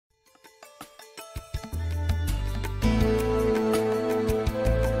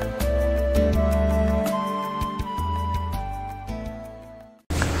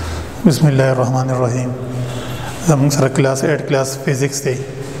بسم الله الرحمن الرحیم. زموږ سره کلاس 8 کلاس فزیکس دی.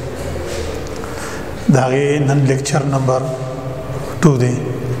 دا غي نن لیکچر نمبر 2 دی.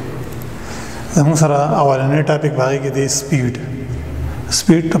 زموږ سره اولنې ټاپک باندې کې دی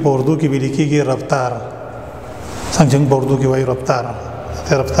سپیډ په اردو کې ویل کېږي رفتار. څنګه په اردو کې وایي رفتار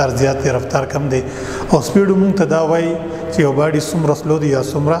زیات دی، رفتار کم دی. او سپیډ موږ ته دا وایي چې یو باډي څومره سلو دی یا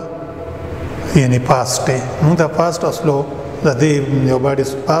څومره یعنی پاست دی. موږ ته پاست او سلو د دې یو باډي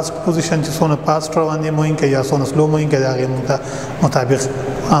پاست پوزیشن چې څونه پاست روان دي موږ کې یا څونه سلو موږ کې دا غي مطابق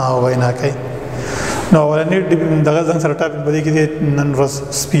وینا کوي. نو ولنې دغه څنګه سره ټاپک بده کې دی نن ورځ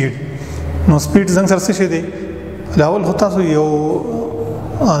سپیډ. نو سپیډ څنګه سره څه دی؟ لاول خو تاسو یو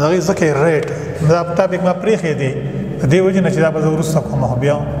دغه ځکه ریټ دا ټاپک ما پرېخې دی د دې وجه نه چې دا به ورسته کوم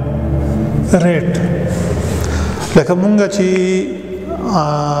بیا ریټ لکه مونږ چې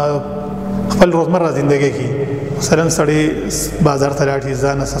خپل روزمره زندګۍ کې مثلا سړی بازار ته لاړ شي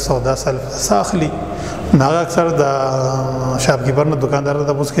ځان سره سودا ساخلی نه اکثر د شاپکیپر نه دکاندار ته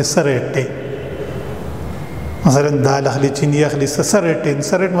پوښتنه کې سره ریټ دی. مثلا دال اخلي چینی اخلي سره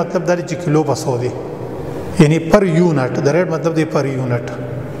ریټ مطلب دا چې کیلو په 100 دی یعنی پر یونټ د ریټ مطلب دی پر یونټ.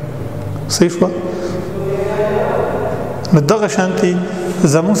 صحیح شو؟ نو دغه شانتي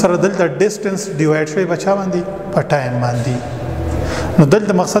زموږ سره دلته ډیسټنس ډیوایډ شوی بچا باندې په ټایم باندې. نو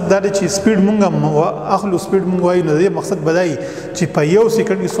دلته مقصد دا دی چې سپیډ مونږه اخلو سپیډ مونږ وایو نو دې مقصد بدای چې په یو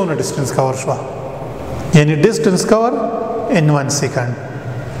سکند کې څونه ډیسټنس کور شو یعنی ډیسټنس کور ان 1 سکند.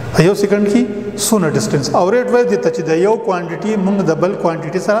 په یو سکند کې څونه ډیسټنس او ریټ وایي ته چې د یو کوانټیټي مونږ د بل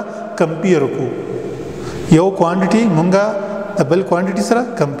کوانټیټي سره کمپیر کو. یو کوانټیټي مونږه د بل کوانټیټي سره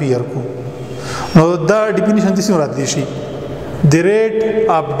کمپیر کو. نو دا ډیفینیشن څه راځي شي the rate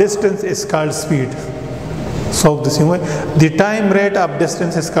of distance is called speed. So the same way the time rate of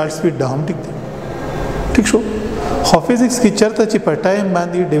distance is called speed. دا هم ټیک شو. خو فزیکس کې چرته چې په ټایم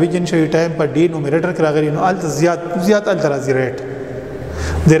باندې ډیویژن شوی ټایم په ډي نومریټر کې راغلی نو الته زیات الترازي ریټ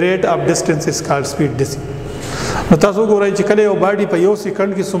the rate of distance is called speed. نو تاسو ګورئ چې کله یو باډي په یو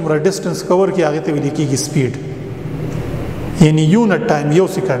سکند کې څومره ډیسټنس کور کې هغه ته ویل کېږي سپیډ یعنی یونټ ټایم یو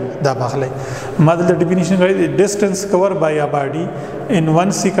سکند دا باخله. ما د ډیفینیشن غوړي ډیسټنس کور بای ا باډي ان 1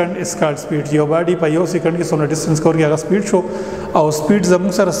 سکند از کالډ سپیډ. یو باډي په یو سکند کې څونه ډیسټنس کور کې هغه سپیډ شو. او سپیډ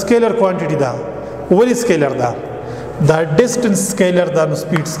زموږ سره سکیلر کوانټیټي ده. ولی سکیلر ده؟ دا ډیسټنس سکیلر ده نو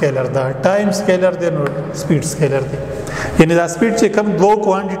سپیډ سکیلر ده. ټایم سکیلر ده نو سپیډ سکیلر ده. یعنی دا سپیډ چې کم دوه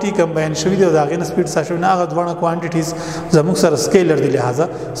کوانټیټي کمباین شوی دی دا غي سپیډ سره شوی نه هغه دوه کوانټیټیز زموږ سره سکیلر دي لہذا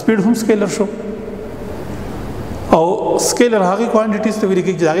سپیډ هم سکیلر شو. او سکیلر هغه کوانټیټیز ته ویل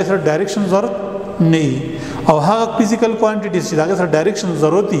کېږي چې هغه سره ډایرکشن ضرورت نه او هغه فزیکل کوانټیټیز چې هغه سره ډایرکشن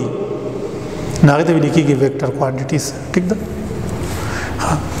ضرورت دي هغه ته ویل کېږي ویکټر کوانټیټیز. ٹھیک ده؟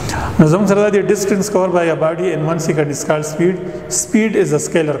 نو زموږ سره د ډیسټنس کور بای ا باډي ان 1 سکند از کالډ سپیډ از ا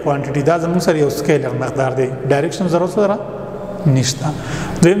سکیلر کوانټیټي. دا زموږ سره یو سکیلر مقدار دی ډایرکشن ضرورت سره نشته.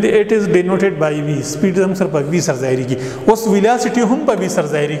 then it is denoted by v. سپیډ زموږ سره په v سره ظاهري کی. اوس ویلاسټي هم په v سره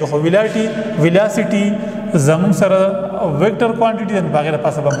ظاهري کی. خو ویلاسټي زموږ سره ویکټر کوانټیټي د بغیر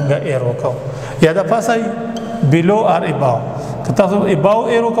پاسه باندې ایرو کو یا د پاسه بیلو اور اباو. که تاسو اباو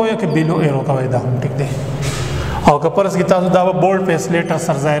ایرو کوئ یا که بیلو ایرو کوئ دا هم ټیک دی. او که پرس کې تاسو دا بولډ پیس لیټر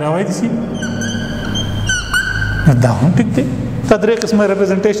سر ظاهر وای دي دا هم ټیک دی. تدریق قسمه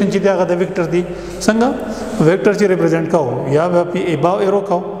ریپرزنټیشن چې دا د ویکټر دی څنګه ویکټر چې ریپرزینټ کو یا په اباو ایرو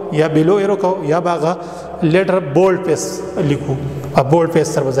کو یا بیلو ایرو کو یا باغه لیټر بولډ پیس لیکو ا بولډ پیس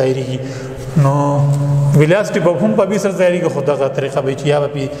سر ظاهري کی. نو ویلاسټي په هم په سر ظاهري کې خدغه طریقه به چې یا په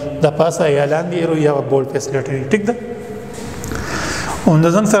د پاسه یا لاندې ایرو یا بولډ پیس لیټر. ټیک ده؟ او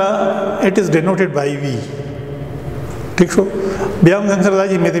نظم سره it is denoted by v. ٹھیک شو. بیا موږ سره دا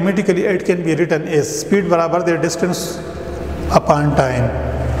چې میتھمیټیکلی it can be written as speed برابر دی distance upon time.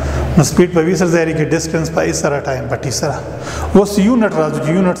 نو سپیډ په وی سره ځای کې ډیسټنس په ای سره ټایم په ټی سره. اوس یونټ راځي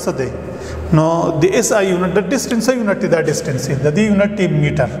یونټ څه دی؟ نو د اس ای یونټ د ډیسټنس یونټ دا ډیسټنس دی د دې یونټ ټی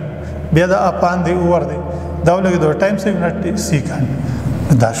میټر بیا دا اپان دی اور دی دا ولګي د ټایم سره یونټ سیکنډ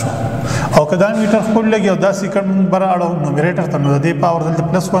دا شو. او کدا میټر خپل لګي او دا سیکنډ بر اړو نومریټر ته نو د پاور دلته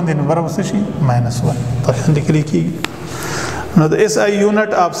پلس 1 دی نو بر وسه شي ماینس 1 په دې کې لیکي. نو د اس ای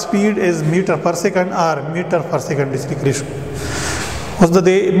یونټ اف سپیډ از میټر پر سیکنډ اور میټر پر سیکنډ ډیسکری شو. اوس د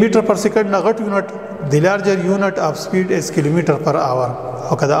میټر پر سیکنډ نه غټ یونټ د لارجر یونټ اف سپیډ از کیلومیټر پر اور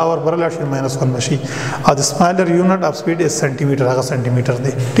او کدا اور بر لاړ شي ماینس 1 بشي. او د سمالر یونټ اف سپیډ از سنټیمیټر هغه سنټیمیټر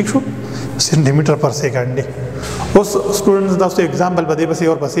دی. ٹھیک شو؟ سنټیمیټر پر سیکنډ دی. اوس سټوډنټس تاسو एग्जांपल بده بس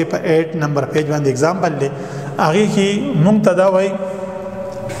اور پسې په 8 نمبر پیج باندې एग्जांपल دی هغه کې مبتدا وای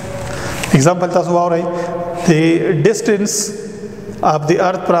एग्जांपल تاسو وایي the distance of the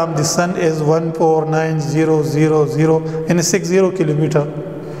earth from the sun is 149,000 in 60 kilometer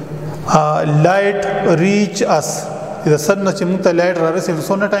light reach us د سن نه چې موږ ته لایټ را رسېږي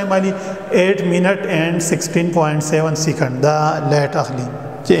څونه ټایم علي 8 منټ اینڈ 16.7 سیکنډ دا لایټ اخلي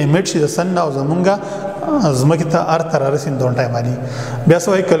چې ایمیټ شي د سن نه او زمونږه زمکه ته ارته را رسېږي دوه ټایم علي بیا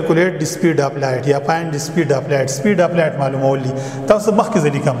سوای کیلکولیټ د سپیډ اف لایټ یا فایند د سپیډ اف لایټ سپیډ اف لایټ معلومول دي تاسو مخکې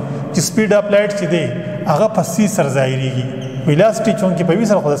ځلې کوم چې سپیډ اف لایټ چې دی هغه په سی سر ظاهريږي ویلاسټي چونکې په وی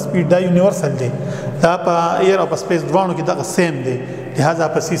سره خو د سپیډ دا یونیورسل دی دا په ایر او په سپیس دوانو کې دا سیم دی لہذا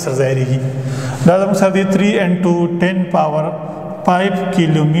په سی سر ظاهريږي دا زموږ سره دی 3 into 10 power 5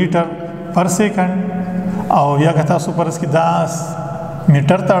 کیلومتر پر سیکنډ او یا که تاسو پرس کې 10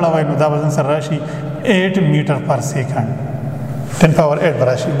 میټر ته اړوي نو دا وزن سره راشي 8 میټر پر سیکنډ 10 power 8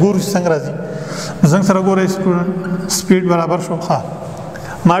 براشي ګور څنګه راځي زنګ سره ګورئ سټوډنټ سپیډ برابر شو ها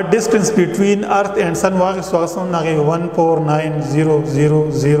ما distance between earth and sun واغې سواسون ناغي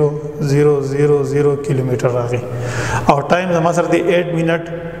 149000000 کیلومتر راغی او ټایم زما سره دی 8 منټ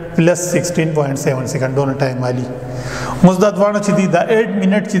پلس 16.7 سیکنډ دونه ټایم مالی مزداد وانه چې دی دا 8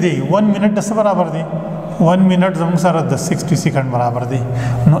 منټ چې دی 1 منټ د څه برابر دی 1 منټ زموږ سره د 60 سیکنډ برابر دی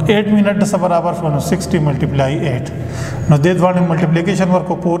نو 8 منټ د څه برابر شو نو 60 ملټیپلای 8 نو د دوه ملټیپلیکیشن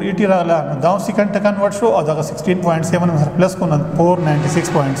ورکو 480 راغله نو دا سیکنډ ته کنورټ شو او دا 16.7 پلس کو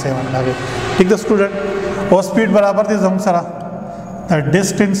 496.7 راغی ټیک د سټوډنټ او سپیډ برابر دی زموږ سره د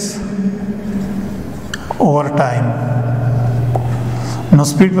ډیسټنس اوور ټایم نو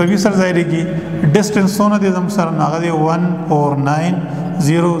سپیډ په وسر ظاهريږي ډیسټنس څونه دی زموږ سره ناغه دی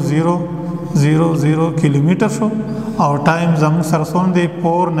 1490000 کیلومتر شو او ټایم زموږ سره څونه دی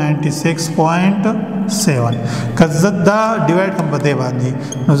 496.7 کزه دا ډیوایډ کوم بده باندې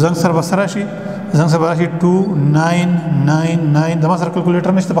نو زنګ سره بسره شي زنګ سره راشي 2999 زما سره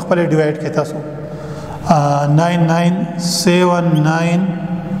کیلکولیټر نشته په خپل ډیوایډ کې تاسو 9979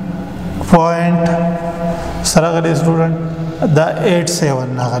 پوینټ سره غلي سټوډنټ دا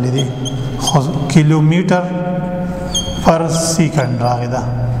 87 ناغلی دی کیلومتر پر سیکنډ راغی دا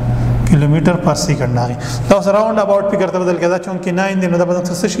کیلومتر پر سیکنډ راغی دا اوس راوند اباوت فکر ته بدل کړه چونکه 9 دی نو دا بدل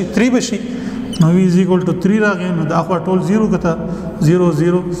څه شي 3 بشي نو وی از ایکوال ټو 3 راغی نو دا خو ټول 0 کته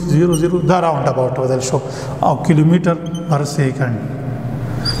 0000 دا راوند اباوت بدل شو او کیلومتر پر سیکنډ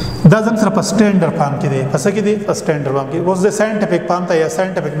دا زم سره په سټانډرډ فارم کې دی پس کې دی په سټانډرډ فارم کې اوس د ساينټیفیک فارم ته یا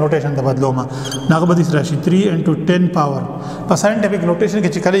ساينټیفیک نوټیشن ته بدلو ما ناغه به دې راشي 3 into 10 پاور په ساينټیفیک نوټیشن کې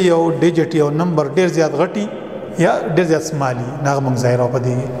چې کله یو ډیجټ یو نمبر ډیر زیات غټي یا ډیر زیات سمالي ناغه موږ ظاهر او په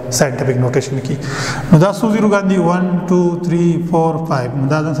دې ساينټیفیک نوټیشن کې نو دا سو زیرو ګاندي 1 2 3 4 5 نو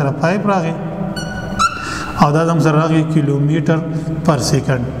دا زم سره 5 راغی او دا زم سره راغی کیلومتر پر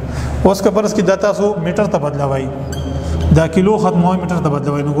سیکنډ اوس که پرس کې داتا سو میټر ته بدلوي دا کیلو ختموي میټر ته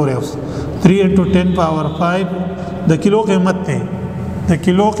بدلوي نو ګورئ اوس 3 into 10 power 5 د کیلو قیمت ته د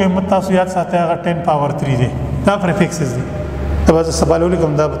کیلو قیمت تاسو یاد ساتئ هغه 10 power 3 دی دا پریفکسز دي تاسو سوال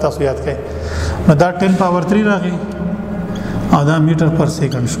ولیکم دا تاسو یاد کړئ نو دا 10 power 3 راغی او دا میټر پر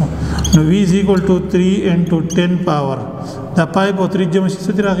سیکنډ شو نو v is equal to 3 into 10 power دا 5 او 3 جمع شي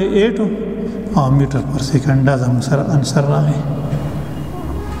څه راغی 8 او میټر پر سیکنډ دا زموږ سره انسر راغی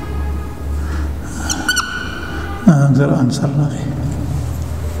زر انسر راغی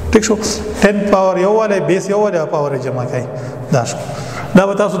ٹھیک شو 10 پاور یو والے بیس یو والے پاور جمع کوي دا شو دا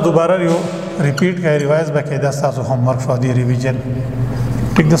به تاسو دوباره یو ریپیټ کوي ریوایز وکړئ دا تاسو هوم ورک شو دی ریویژن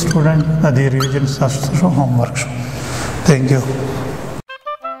ټیک د سټوډنټ دا دی ریویژن تاسو هوم ورک شو ثانک یو